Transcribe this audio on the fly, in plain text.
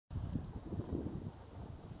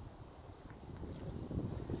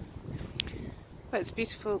Well, it's a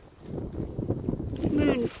beautiful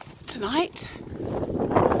moon tonight.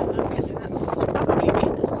 I'm guessing that's probably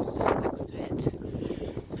Venus next to it.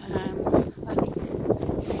 I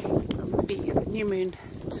think probably is a new moon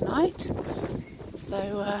tonight.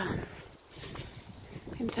 So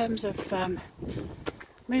in terms of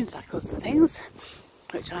moon cycles and things,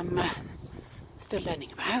 which I'm still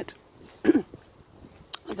learning about,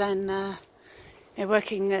 then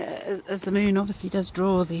working as the moon obviously does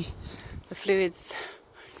draw the fluids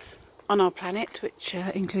on our planet, which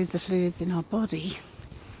includes the fluids in our body,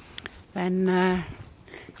 then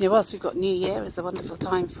whilst we've got New Year is a wonderful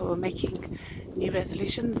time for making new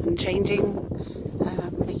resolutions and changing,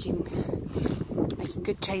 making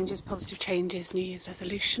good changes, positive changes, New Year's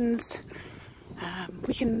resolutions.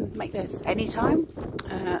 We can make those any time.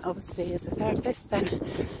 Obviously, as a therapist, then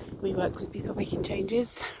we work with people making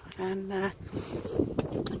changes and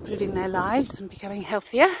improving their lives and becoming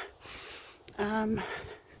healthier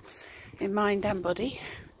in mind and body.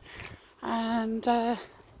 And the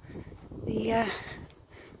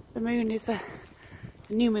moon is a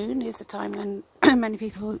new moon is a time when many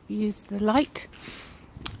people use the light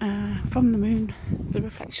from the moon, the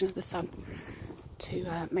reflection of the sun, to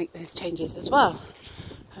make those changes as well.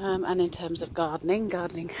 And in terms of gardening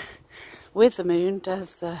with the moon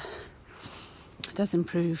does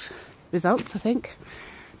improve results, I think.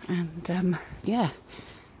 And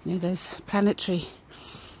those planetary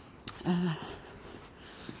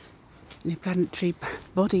planetary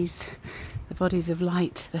bodies, the bodies of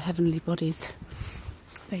light, the heavenly bodies,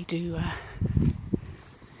 they do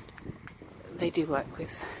work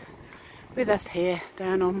with us here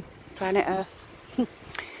down on planet Earth.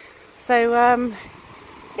 So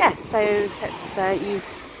so let's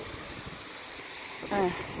use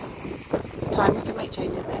time. We can make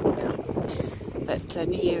changes any time, but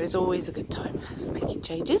New Year is always a good time for making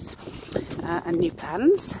changes and new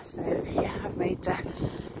plans. So yeah, I've made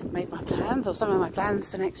my plans, or some of my plans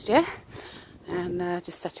for next year, and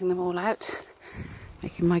just setting them all out,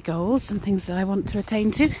 making my goals and things that I want to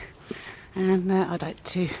attain to. And I'd like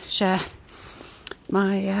to share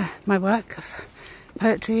my work of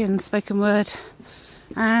poetry and spoken word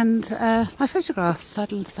and my photographs. So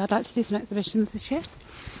I'd like to do some exhibitions this year,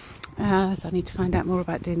 so I need to find out more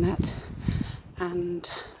about doing that, and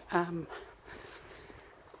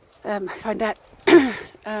find out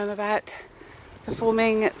about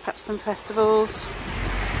performing at perhaps some festivals,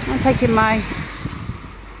 and taking my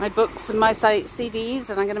books and my CDs,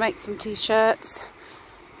 and I'm going to make some t-shirts.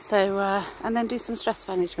 So and then do some stress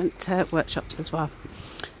management workshops as well.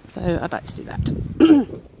 So I'd like to do that.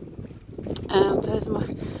 Those are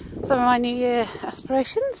some of my New Year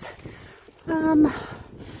aspirations. And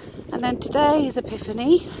then today is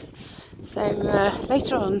Epiphany. So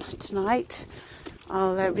later on tonight,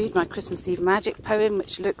 I'll read my Christmas Eve magic poem,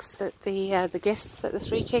 which looks at the gifts that the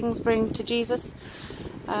three kings bring to Jesus,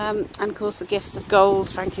 and of course the gifts of gold,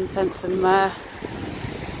 frankincense, and myrrh.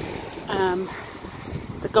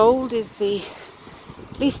 The gold is the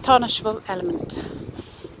least tarnishable element.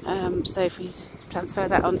 So if we transfer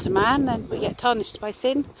that onto man, then we get tarnished by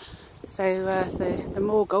sin. So the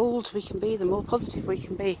more gold we can be, the more positive we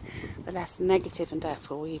can be, the less negative and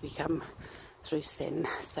therefore we become through sin.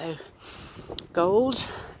 So gold,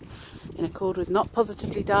 in accord with not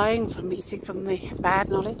positively dying from eating from the bad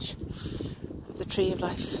knowledge of the tree of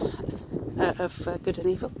life, of good and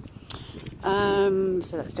evil.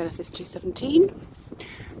 So that's Genesis 2:17.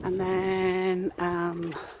 And then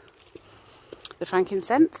the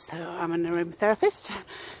frankincense. So I'm an aromatherapist,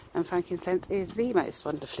 and frankincense is the most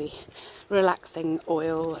wonderfully relaxing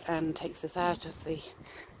oil and takes us out of the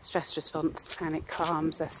stress response, and it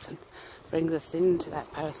calms us and brings us into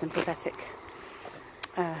that parasympathetic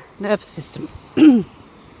nervous system,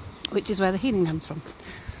 which is where the healing comes from.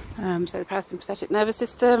 So the parasympathetic nervous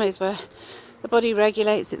system is where the body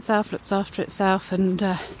regulates itself, looks after itself, and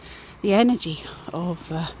the energy of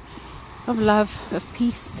love, of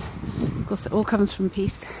peace. Of course, it all comes from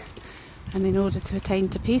peace. And in order to attain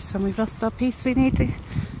to peace, when we've lost our peace, we need to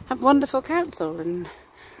have wonderful counsel. And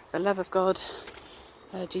the love of God,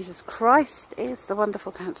 Jesus Christ, is the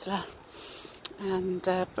wonderful counsellor and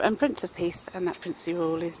Prince of Peace. And that princely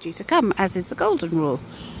rule is due to come, as is the golden rule.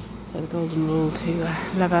 So the golden rule to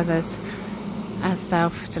love others as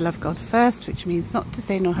self, to love God first, which means not to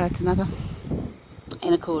sin or hurt another,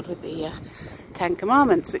 in accord with the 10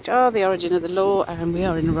 Commandments, which are the origin of the law, and we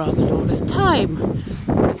are in a rather lawless time,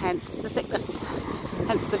 and hence the sickness,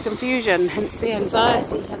 hence the confusion, hence the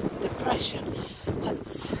anxiety, hence the depression,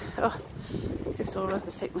 hence just all of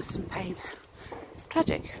the sickness and pain. It's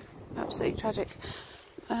tragic, absolutely tragic.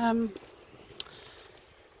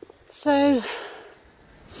 So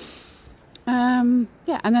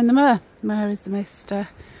Yeah, and then the myrrh. Myrrh is the most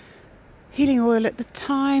healing oil at the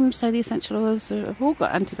time. So the essential oils have all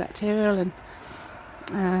got antibacterial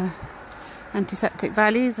and antiseptic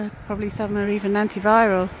values. Probably some are even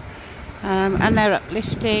antiviral. And they're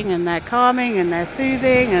uplifting, and they're calming, and they're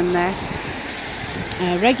soothing, and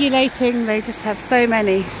they're regulating. They just have so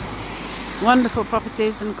many wonderful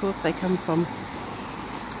properties, and of course they come from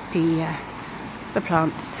the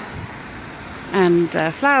plants and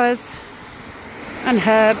flowers and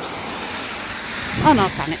herbs on our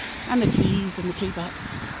planet, and the trees and the tree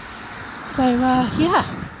barks. So yeah,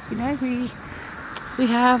 you know, we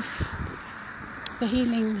have the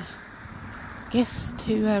healing gifts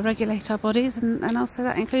to regulate our bodies, and also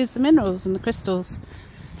that includes the minerals and the crystals.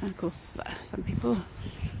 And of course some people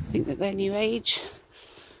think that they're New Age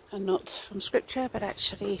and not from Scripture, but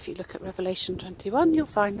actually if you look at Revelation 21 you'll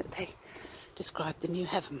find that they describe the new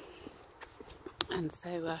heaven. And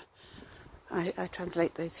so I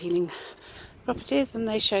translate those healing properties, and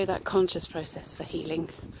they show that conscious process for healing.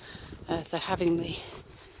 So having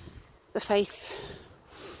the faith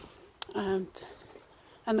and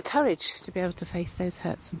the courage to be able to face those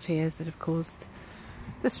hurts and fears that have caused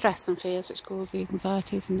the stress and fears which cause the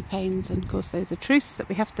anxieties and the pains. And of course those are truths that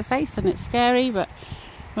we have to face, and it's scary, but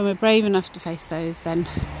when we're brave enough to face those, then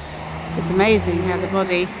it's amazing how the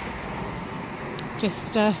body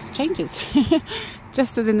just changes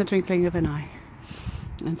just as in the twinkling of an eye.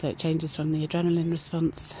 And so it changes from the adrenaline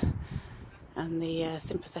response and the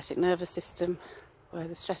sympathetic nervous system where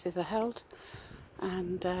the stresses are held,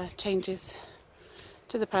 and changes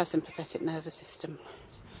to the parasympathetic nervous system,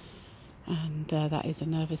 and that is a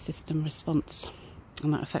nervous system response,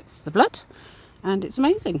 and that affects the blood, and it's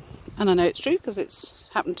amazing. And I know it's true because it's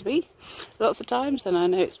happened to me lots of times, and I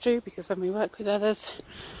know it's true because when we work with others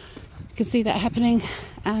you can see that happening.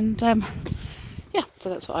 And yeah, so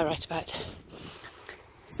that's what I write about.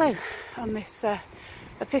 So on this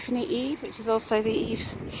Epiphany Eve, which is also the Eve,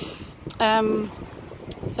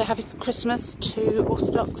 so happy Christmas to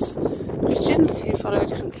Orthodox Christians who follow a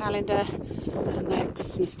different calendar, and their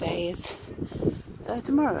Christmas Day is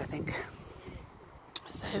tomorrow, I think.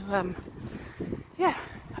 So yeah,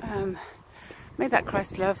 may that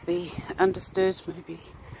Christ's love be understood, may be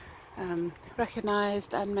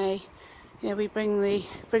recognised, and may, you know, we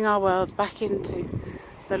bring our worlds back into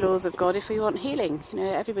the laws of God if we want healing. You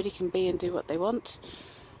know, everybody can be and do what they want,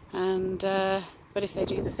 and but if they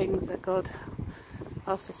do the things that God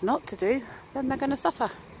asks us not to do, then they're going to suffer.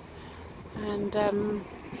 And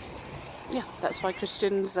yeah, that's why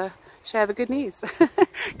Christians share the good news,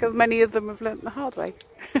 because many of them have learnt the hard way.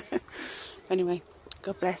 Anyway,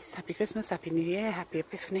 God bless, happy Christmas, happy New Year, happy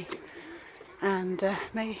Epiphany, and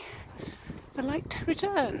may the light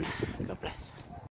return. God bless.